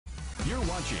You're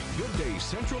watching Good Day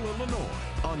Central Illinois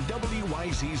on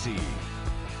WYZZ.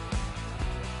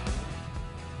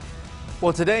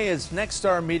 Well, today is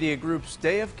Nexstar Media Group's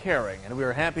Day of Caring, and we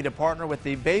are happy to partner with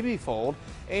the Baby Fold,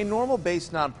 a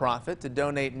Normal-based nonprofit, to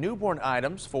donate newborn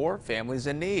items for families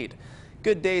in need.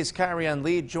 Good Day's Kyrian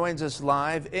Lee joins us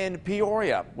live in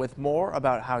Peoria with more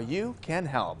about how you can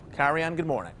help. Kyrian, good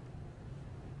morning.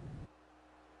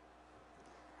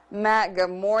 Matt, good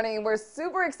morning. We're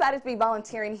super excited to be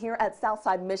volunteering here at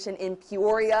Southside Mission in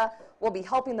Peoria. We'll be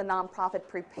helping the nonprofit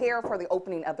prepare for the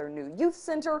opening of their new youth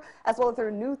center, as well as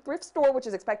their new thrift store, which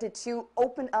is expected to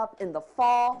open up in the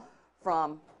fall.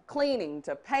 From cleaning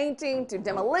to painting to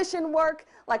demolition work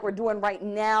like we're doing right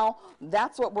now,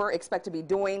 that's what we're expected to be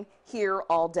doing here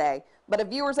all day. But if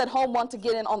viewers at home want to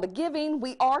get in on the giving,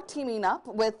 we are teaming up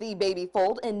with the Baby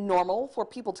Fold and Normal for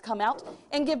people to come out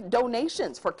and give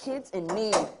donations for kids in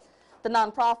need. The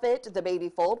nonprofit, the Baby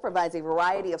Fold, provides a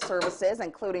variety of services,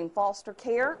 including foster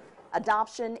care,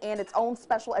 adoption, and its own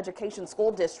special education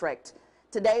school district.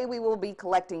 Today, we will be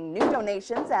collecting new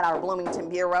donations at our Bloomington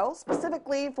Bureau,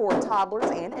 specifically for toddlers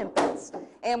and infants.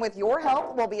 And with your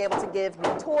help, we'll be able to give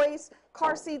new toys,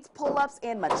 car seats, pull-ups,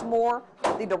 and much more.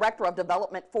 The Director of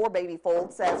Development for Baby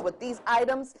Fold says with these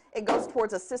items, it goes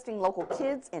towards assisting local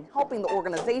kids and helping the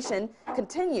organization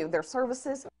continue their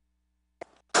services.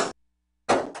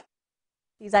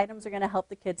 These items are going to help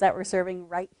the kids that we're serving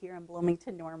right here in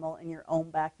Bloomington Normal in your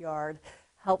own backyard,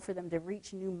 help for them to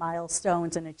reach new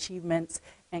milestones and achievements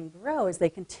and grow as they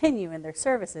continue in their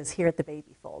services here at the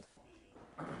Baby Fold.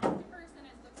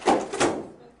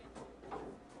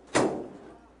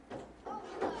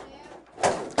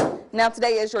 Now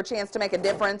today is your chance to make a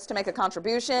difference, to make a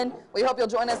contribution. We hope you'll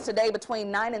join us today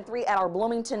between 9 and 3 at our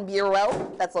Bloomington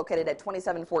Bureau. That's located at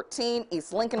 2714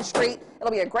 East Lincoln Street.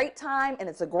 It'll be a great time and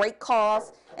it's a great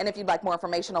cause. And if you'd like more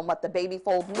information on what the Baby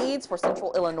Fold needs for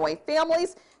Central Illinois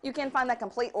families, you can find that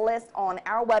complete list on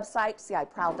our website,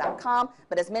 ciproud.com.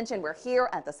 But as mentioned, we're here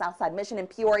at the Southside Mission in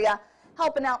Peoria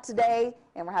helping out today,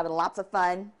 and we're having lots of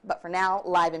fun. But for now,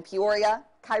 live in Peoria,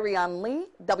 Kyrian Lee,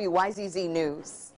 WYZZ News.